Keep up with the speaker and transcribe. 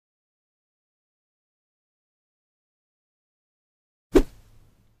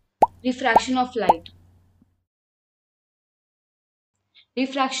Refraction of light.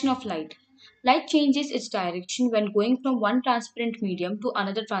 Refraction of light. Light changes its direction when going from one transparent medium to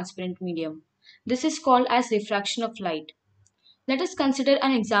another transparent medium. This is called as refraction of light. Let us consider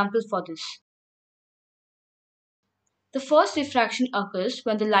an example for this. The first refraction occurs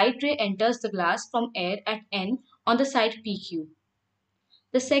when the light ray enters the glass from air at N on the side PQ.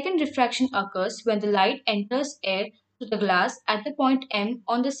 The second refraction occurs when the light enters air to the glass at the point M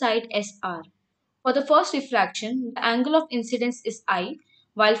on the side SR. For the first refraction, the angle of incidence is I,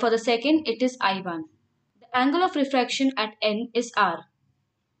 while for the second it is I1. The angle of refraction at N is R.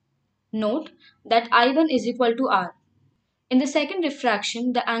 Note that I1 is equal to R. In the second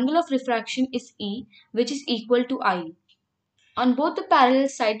refraction, the angle of refraction is E, which is equal to I. On both the parallel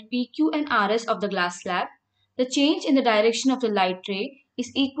side PQ and RS of the glass slab, the change in the direction of the light ray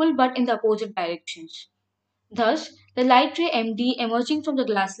is equal but in the opposite directions. Thus, the light ray MD emerging from the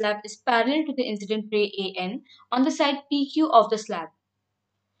glass slab is parallel to the incident ray AN on the side PQ of the slab,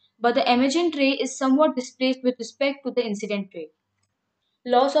 but the emergent ray is somewhat displaced with respect to the incident ray.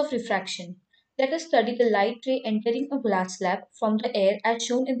 Laws of refraction. Let us study the light ray entering a glass slab from the air as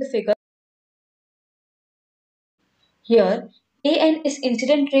shown in the figure. Here, AN is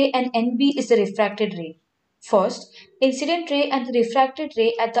incident ray and NB is the refracted ray. First, incident ray and the refracted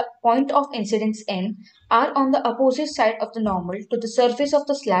ray at the point of incidence N are on the opposite side of the normal to the surface of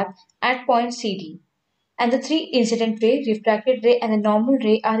the slab at point CD, and the three incident ray, refracted ray and the normal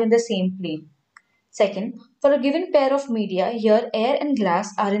ray are in the same plane. Second, for a given pair of media, here air and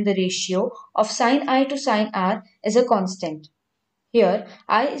glass are in the ratio of sin I to sin R is a constant. Here,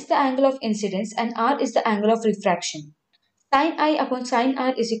 I is the angle of incidence and R is the angle of refraction. Sin I upon sin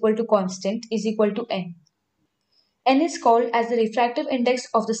R is equal to constant is equal to N. N is called as the refractive index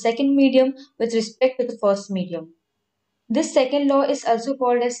of the second medium with respect to the first medium. This second law is also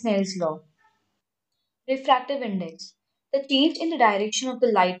called as Snell's law. Refractive index. The change in the direction of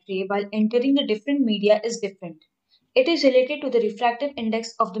the light ray while entering the different media is different. It is related to the refractive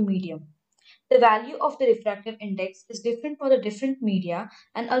index of the medium. The value of the refractive index is different for the different media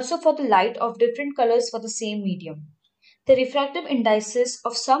and also for the light of different colors for the same medium. The refractive indices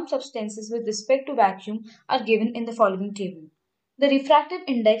of some substances with respect to vacuum are given in the following table. The refractive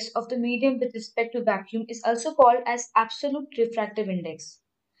index of the medium with respect to vacuum is also called as absolute refractive index.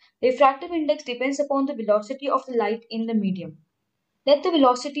 Refractive index depends upon the velocity of the light in the medium. Let the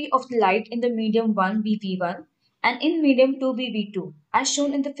velocity of the light in the medium 1 be v1 and in medium 2 be v2 as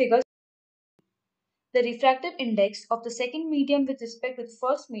shown in the figure. The refractive index of the second medium with respect to the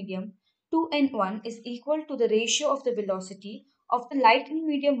first medium 2n1 is equal to the ratio of the velocity of the light in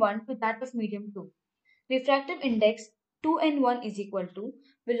medium 1 to that of medium 2. Refractive index 2n1 is equal to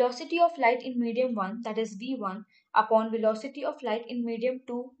velocity of light in medium 1, that is v1, upon velocity of light in medium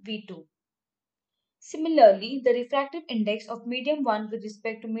 2 v2. Similarly, the refractive index of medium 1 with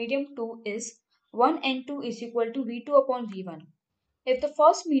respect to medium 2 is 1n2 is equal to v2 upon v1. If the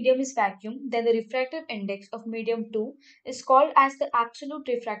first medium is vacuum, then the refractive index of medium 2 is called as the absolute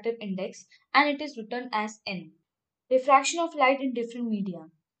refractive index and it is written as n. Refraction of light in different media.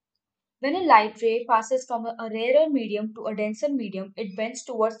 When a light ray passes from a rarer medium to a denser medium, it bends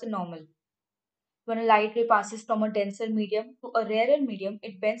towards the normal. When a light ray passes from a denser medium to a rarer medium,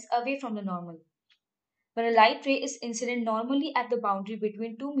 it bends away from the normal. When a light ray is incident normally at the boundary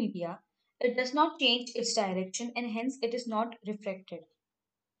between two media, it does not change its direction and hence it is not refracted.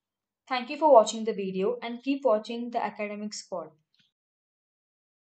 Thank you for watching the video and keep watching the Academix Squad.